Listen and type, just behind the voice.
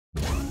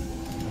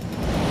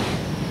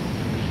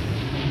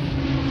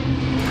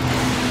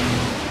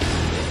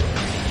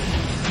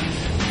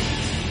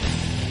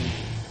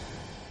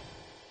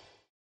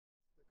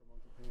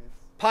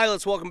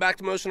Pilots, welcome back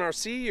to Motion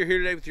RC. You're here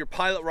today with your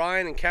pilot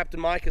Ryan and Captain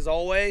Mike as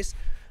always.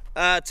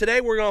 Today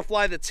we're going to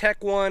fly the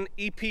Techone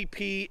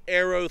EPP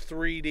Aero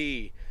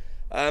 3D.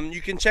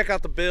 You can check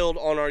out the build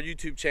on our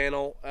YouTube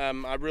channel.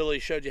 I really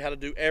showed you how to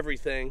do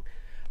everything.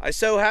 I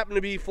so happen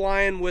to be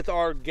flying with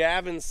our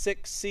Gavin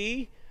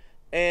 6C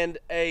and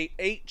a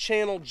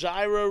 8-channel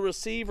gyro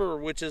receiver,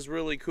 which is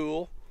really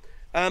cool.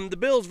 The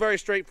build's very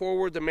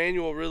straightforward. The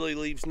manual really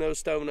leaves no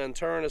stone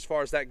unturned as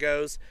far as that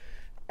goes.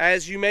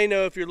 As you may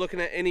know, if you're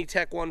looking at any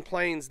Techone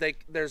planes,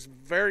 there's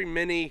very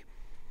many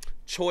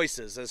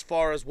choices as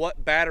far as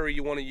what battery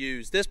you want to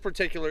use. This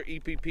particular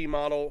EPP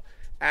model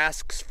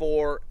asks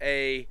for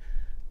a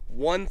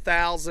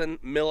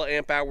 1000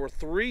 milliamp hour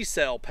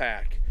 3-cell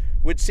pack,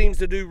 which seems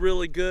to do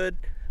really good.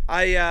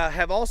 I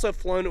have also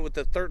flown it with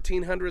the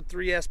 1300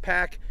 3S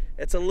pack.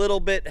 It's a little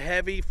bit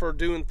heavy for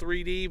doing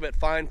 3D, but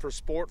fine for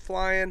sport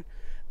flying.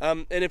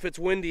 And if it's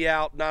windy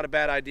out, not a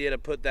bad idea to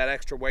put that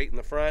extra weight in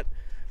the front.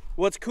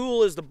 What's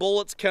cool is the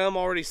bullets come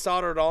already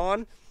soldered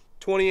on,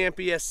 20 amp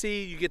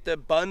ESC. You get the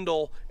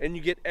bundle and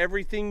you get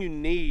everything you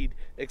need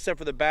except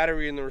for the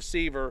battery and the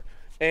receiver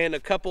and a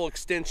couple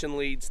extension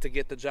leads to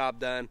get the job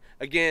done.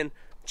 Again,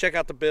 check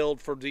out the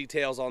build for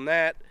details on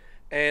that,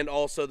 and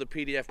also the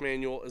PDF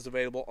manual is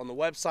available on the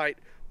website.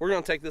 We're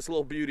going to take this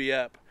little beauty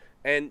up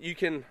and you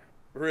can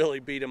really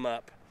beat them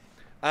up.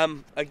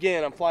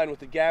 Again, I'm flying with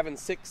the Gavin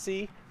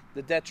 6C,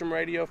 the Detrim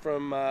radio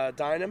from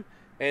Dynam,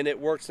 and it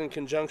works in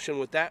conjunction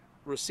with that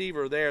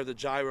receiver there, the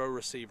gyro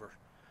receiver.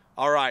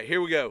 All right, here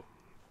we go.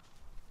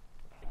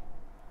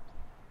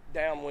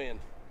 Downwind.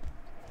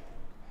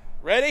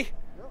 Ready?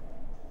 Yep.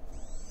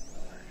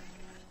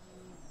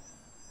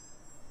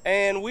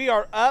 And we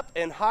are up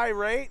in high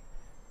rate,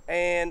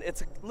 and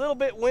it's a little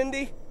bit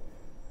windy.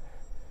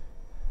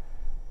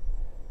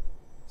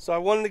 So I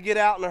wanted to get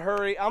out in a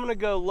hurry. I'm gonna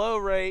go low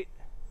rate,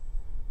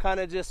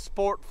 kind of just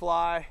sport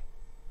fly.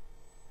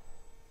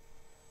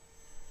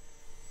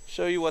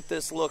 Show you what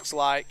this looks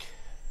like.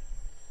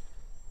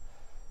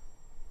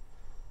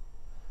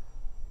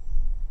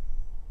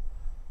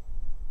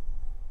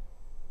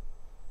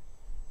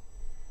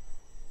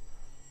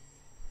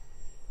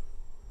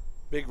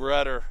 Big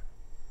rudder.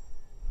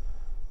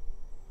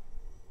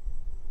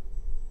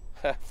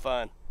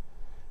 Fun.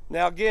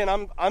 Now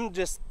again, I'm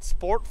just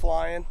sport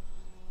flying,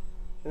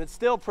 and it's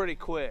still pretty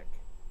quick.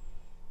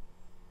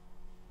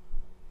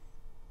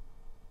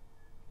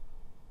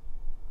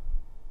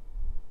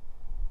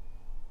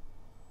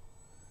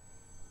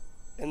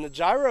 And the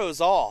gyro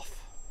is off.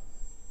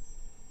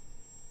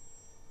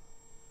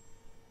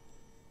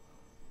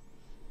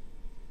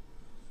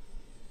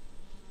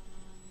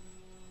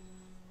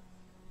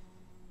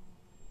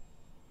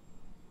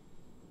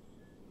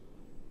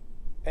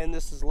 And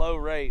this is low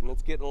rate and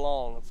it's getting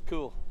long. It's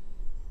cool.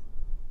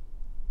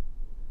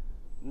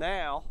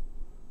 Now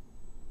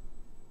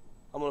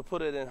I'm going to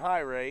put it in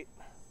high rate.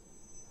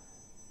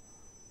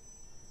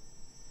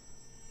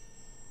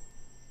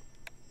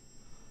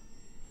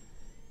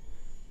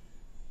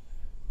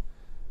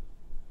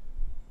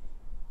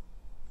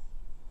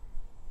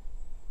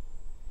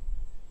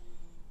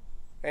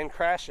 And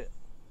crash it.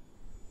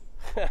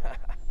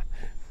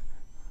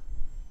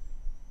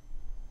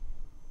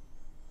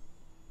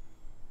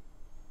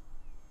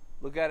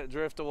 Look at it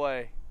drift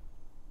away.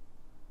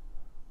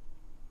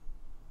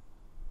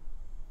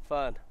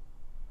 Fun.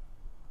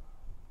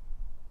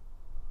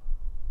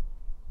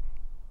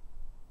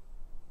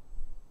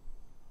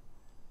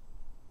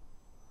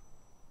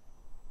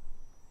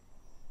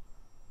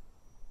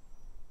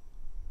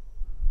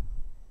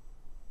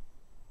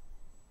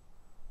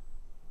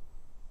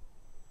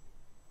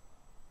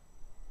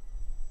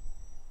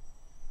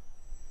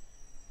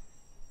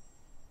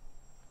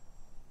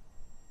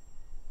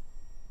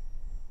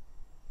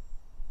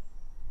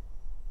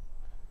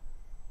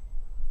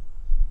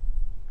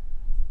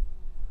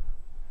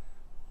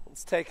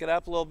 Let's take it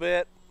up a little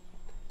bit,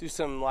 do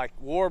some like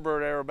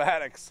warbird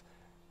aerobatics.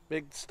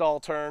 Big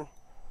stall turn.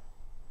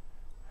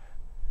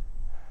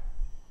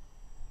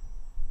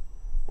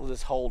 We'll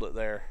just hold it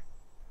there.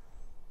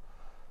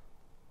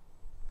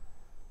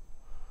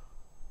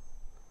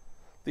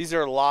 These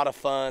are a lot of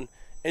fun,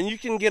 and you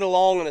can get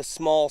along in a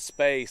small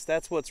space.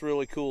 That's what's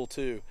really cool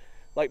too.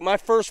 Like my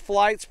first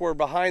flights were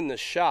behind the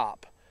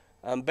shop,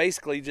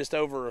 basically just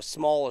over a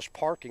smallish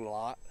parking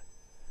lot.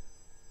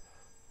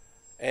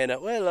 And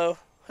hello.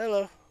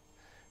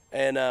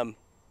 And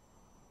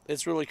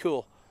it's really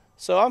cool.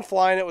 So I'm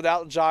flying it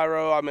without the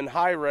gyro. I'm in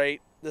high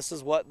rate. This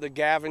is what the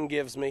Gavin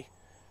gives me,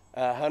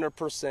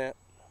 100%.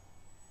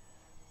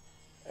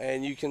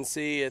 And you can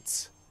see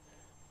it's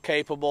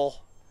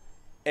capable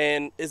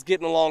and is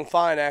getting along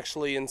fine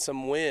actually in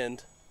some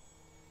wind.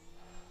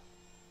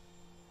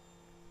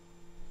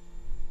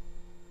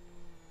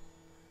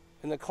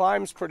 And the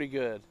climb's pretty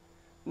good.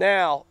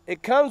 Now,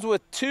 it comes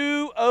with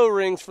 2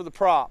 O-rings for the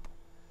prop.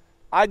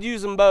 I'd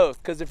use them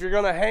both, because if you're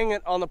going to hang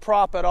it on the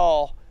prop at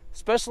all,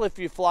 especially if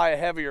you fly a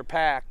heavier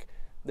pack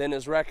than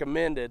is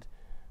recommended,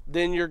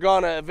 then you're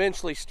going to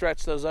eventually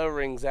stretch those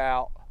O-rings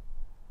out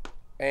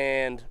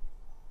and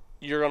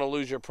you're going to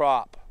lose your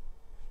prop.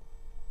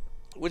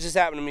 which has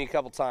happened to me a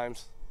couple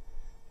times,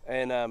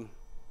 and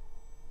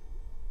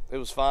it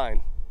was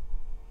fine.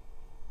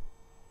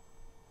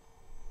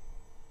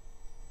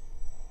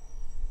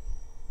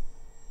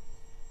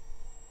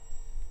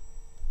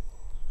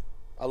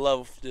 I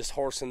love just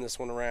horsing this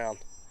one around.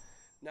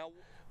 Now,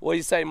 what do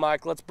you say,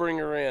 Mike? Let's bring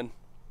her in.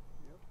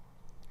 Yep.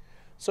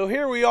 So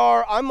here we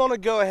are. I'm going to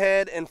go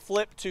ahead and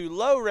flip to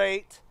low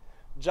rate,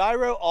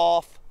 gyro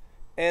off,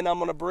 and I'm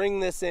going to bring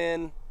this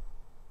in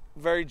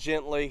very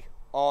gently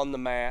on the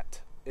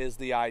mat is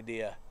the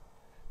idea.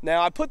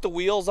 Now, I put the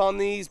wheels on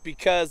these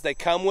because they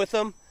come with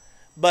them,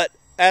 but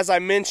as I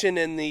mentioned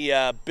in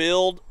the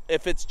build,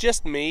 if it's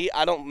just me,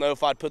 I don't know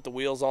if I'd put the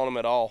wheels on them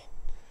at all.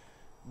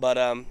 But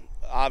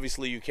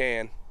obviously you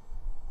can.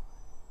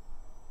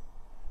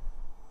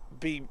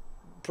 Be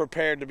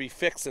prepared to be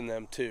fixing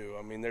them too.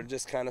 I mean, they're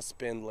just kind of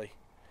spindly.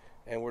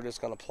 And we're just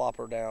going to plop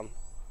her down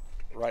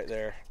right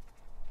there.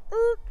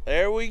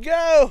 There we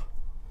go.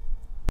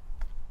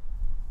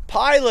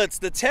 Pilots,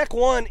 the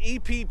Techone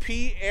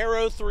EPP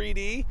Aero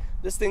 3D.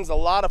 This thing's a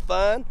lot of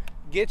fun.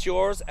 Get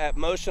yours at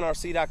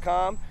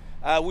motionrc.com.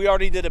 We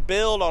already did a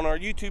build on our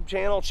YouTube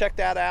channel. Check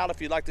that out if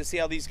you'd like to see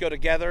how these go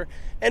together.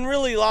 And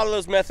really, a lot of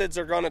those methods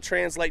are going to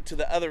translate to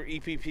the other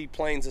EPP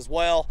planes as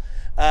well.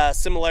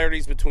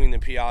 Similarities between the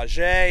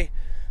Piaget,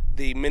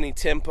 the Mini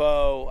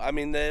Tempo. I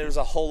mean, there's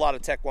a whole lot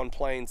of Techone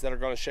planes that are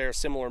going to share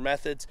similar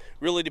methods.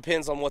 Really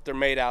depends on what they're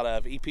made out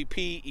of.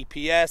 EPP,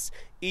 EPS,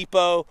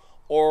 EPO,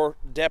 or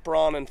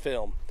Depron and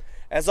film.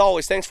 As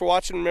always, thanks for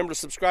watching. Remember to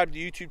subscribe to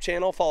the YouTube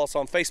channel. Follow us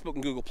on Facebook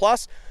and Google+.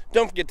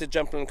 Don't forget to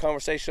jump in the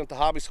conversation at the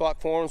Hobby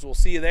Squawk forums. We'll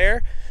see you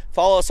there.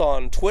 Follow us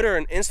on Twitter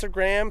and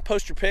Instagram.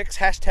 Post your pics.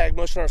 Hashtag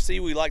MotionRC.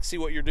 We like to see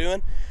what you're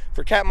doing.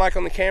 For Cap Mike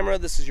on the camera,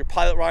 this is your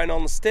Pilot Ryan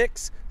on the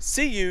sticks.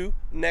 See you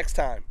next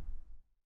time.